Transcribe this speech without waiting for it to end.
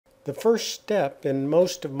The first step in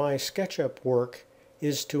most of my SketchUp work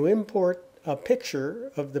is to import a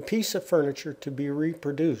picture of the piece of furniture to be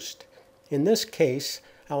reproduced. In this case,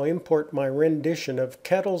 I'll import my rendition of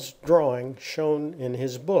Kettle's drawing shown in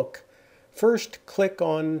his book. First, click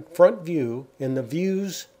on Front View in the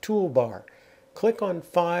Views toolbar. Click on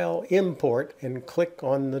File, Import, and click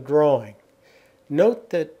on the drawing.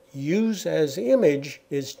 Note that Use as Image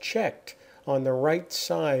is checked on the right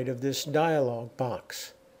side of this dialog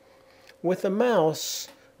box. With the mouse,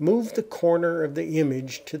 move the corner of the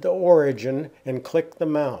image to the origin and click the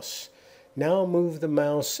mouse. Now move the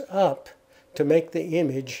mouse up to make the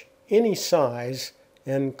image any size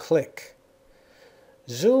and click.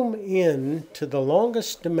 Zoom in to the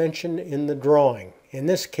longest dimension in the drawing, in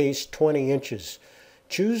this case 20 inches.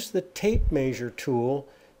 Choose the tape measure tool,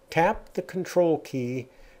 tap the Control key,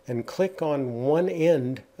 and click on one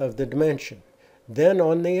end of the dimension, then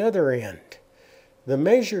on the other end. The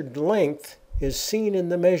measured length is seen in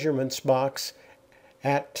the measurements box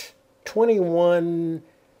at 21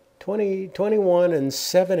 and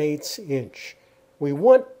 7/8 inch. We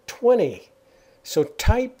want 20, so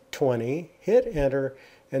type 20, hit enter,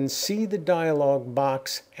 and see the dialog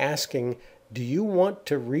box asking, do you want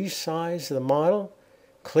to resize the model?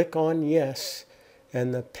 Click on yes,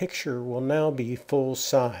 and the picture will now be full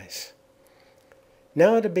size.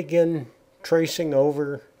 Now to begin tracing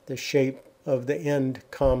over the shape of the end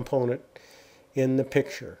component in the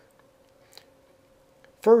picture.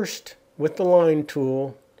 First, with the line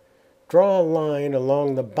tool, draw a line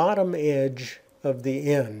along the bottom edge of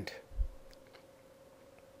the end.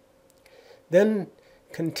 Then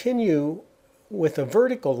continue with a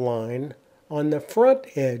vertical line on the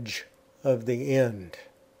front edge of the end.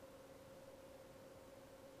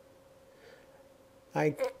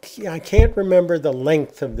 I can't remember the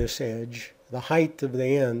length of this edge, the height of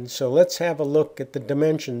the end, so let's have a look at the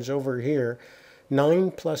dimensions over here.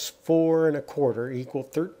 9 plus 4 1/4 equal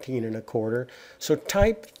 13 1/4. So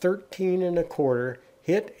type 13 1/4,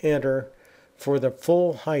 hit enter for the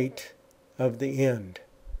full height of the end.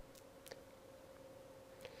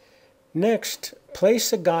 Next,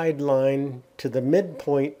 place a guideline to the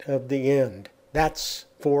midpoint of the end. That's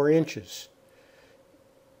 4 inches.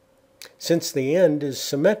 Since the end is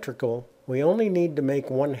symmetrical, we only need to make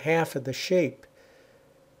 1/2 of the shape.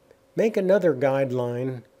 Make another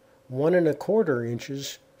guideline 1 1/4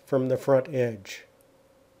 inches from the front edge.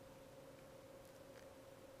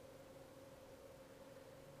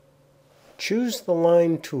 Choose the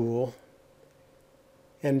line tool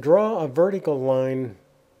and draw a vertical line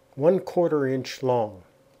 1/4 inch long.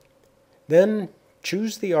 Then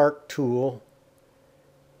choose the arc tool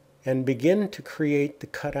and begin to create the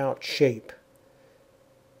cutout shape.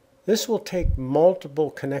 This will take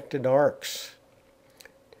multiple connected arcs.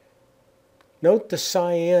 Note the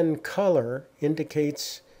cyan color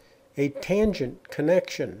indicates a tangent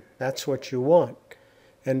connection. That's what you want.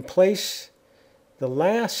 And place the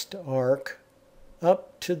last arc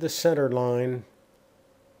up to the center line,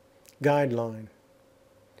 guideline,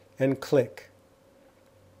 and click.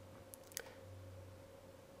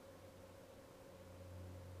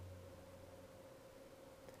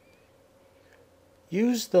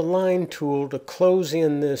 Use the line tool to close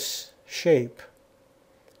in this shape.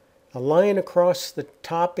 A line across the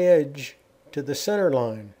top edge to the center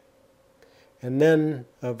line, and then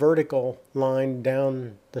a vertical line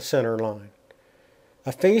down the center line.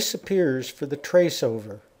 A face appears for the trace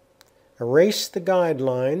over. Erase the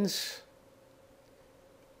guidelines.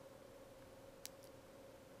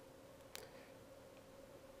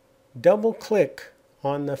 Double-click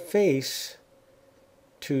on the face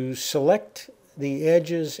to select the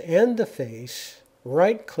edges and the face,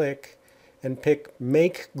 right-click, and pick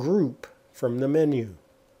Make Group from the menu.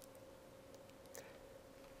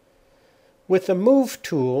 With the Move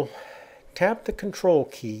tool, tap the Control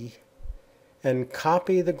key and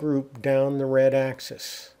copy the group down the red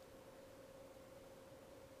axis.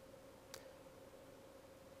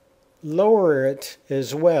 Lower it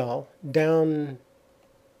as well down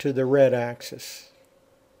to the red axis.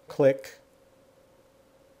 Click.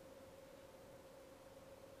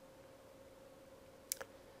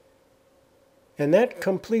 And that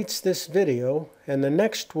completes this video, and the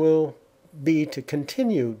next will be to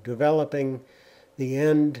continue developing the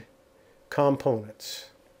end components.